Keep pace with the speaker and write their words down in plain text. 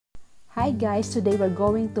Hi guys, today we're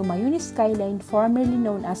going to Mayon Skyline, formerly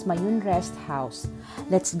known as Mayon Resthouse.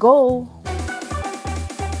 Let's go!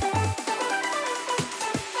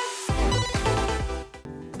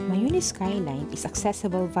 Mayon Skyline is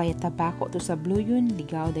accessible via Tabaco to Sabluyon,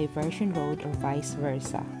 Ligao Diversion Road or vice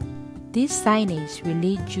versa. This signage will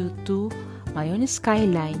lead you to Mayon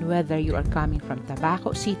Skyline whether you are coming from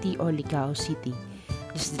Tabaco City or Ligao City.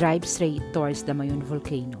 Just drive straight towards the Mayon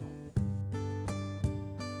volcano.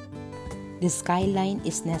 The skyline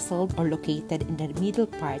is nestled or located in the middle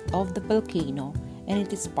part of the volcano, and it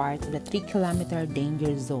is part of the 3-kilometer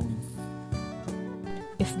danger zone.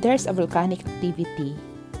 If there's a volcanic activity,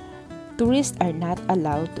 tourists are not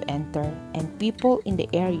allowed to enter, and people in the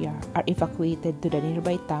area are evacuated to the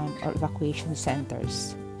nearby town or evacuation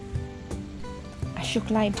centers. As you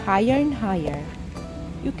climb higher and higher,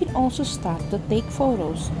 you can also stop to take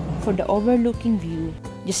photos for the overlooking view,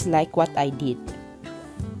 just like what I did.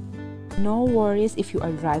 No worries if you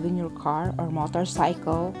are driving your car or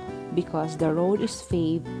motorcycle because the road is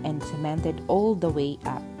paved and cemented all the way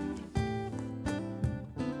up.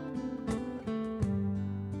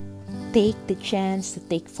 Take the chance to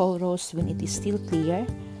take photos when it is still clear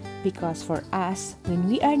because for us, when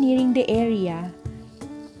we are nearing the area,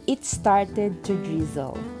 it started to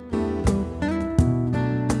drizzle.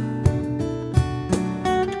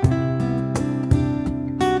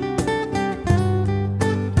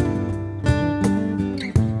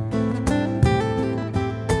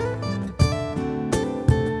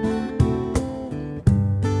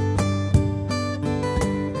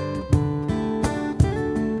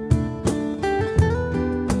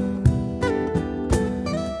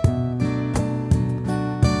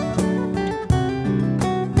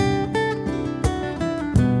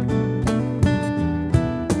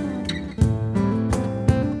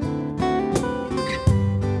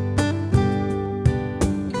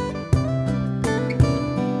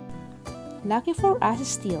 Lucky for us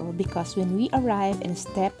still because when we arrived and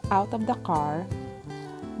stepped out of the car,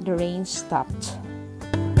 the rain stopped.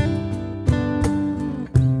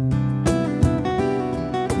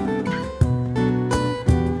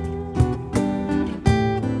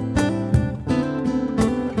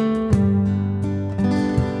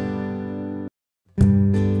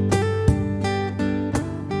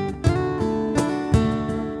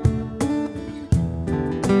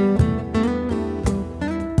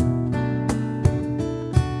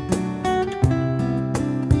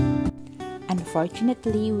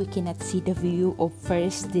 Unfortunately, we cannot see the view of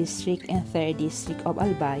 1st District and 3rd District of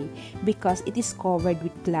Albay because it is covered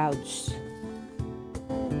with clouds.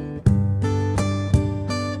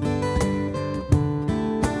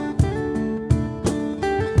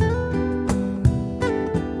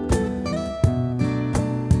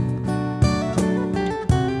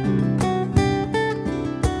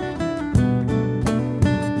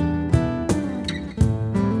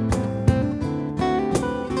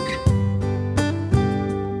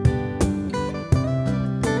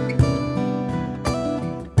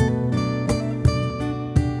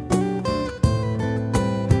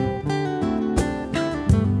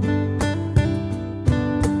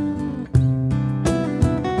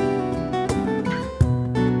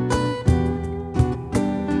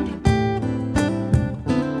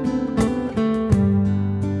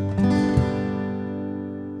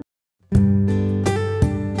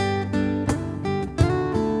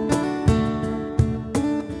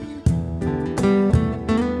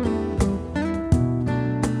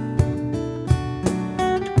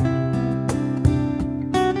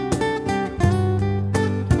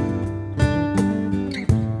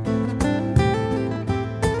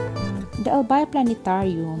 The Albay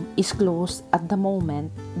Planetarium is closed at the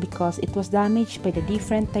moment because it was damaged by the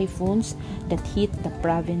different typhoons that hit the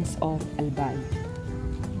province of Albay.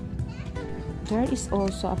 There is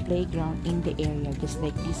also a playground in the area just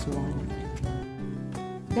like this one.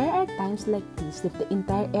 There are times like this that the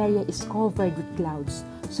entire area is covered with clouds,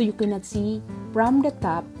 so you cannot see from the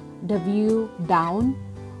top the view down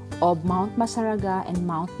of Mount Masaraga and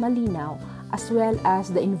Mount Malinaw, as well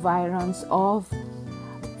as the environs of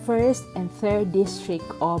 1st and 3rd District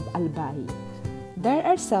of Albay. There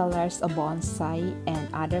are sellers of bonsai and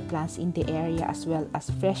other plants in the area as well as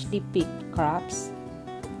freshly picked crops,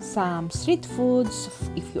 some street foods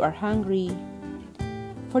if you are hungry.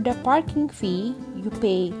 For the parking fee, you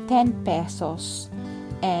pay 10 pesos,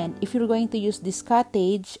 and if you're going to use this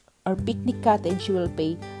cottage or picnic cottage, you will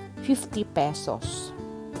pay 50 pesos.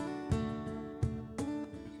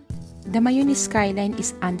 The Mayon Skyline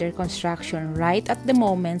is under construction right at the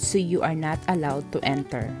moment, so you are not allowed to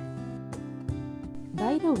enter.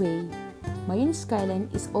 By the way, Mayon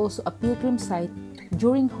Skyline is also a pilgrim site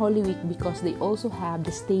during Holy Week because they also have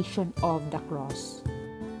the Station of the Cross.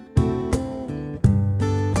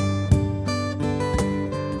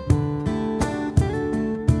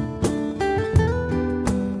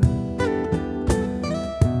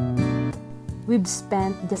 We've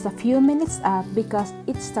spent just a few minutes up because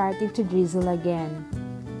it's starting to drizzle again.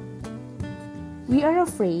 We are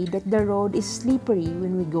afraid that the road is slippery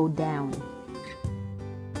when we go down.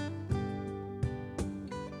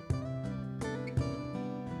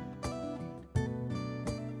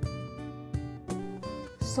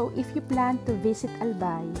 So if you plan to visit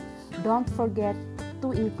Albay, don't forget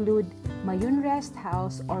to include Mayon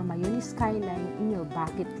Resthouse or Mayon Skyline in your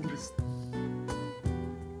bucket list.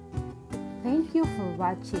 Thank you for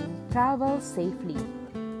watching. Travel safely.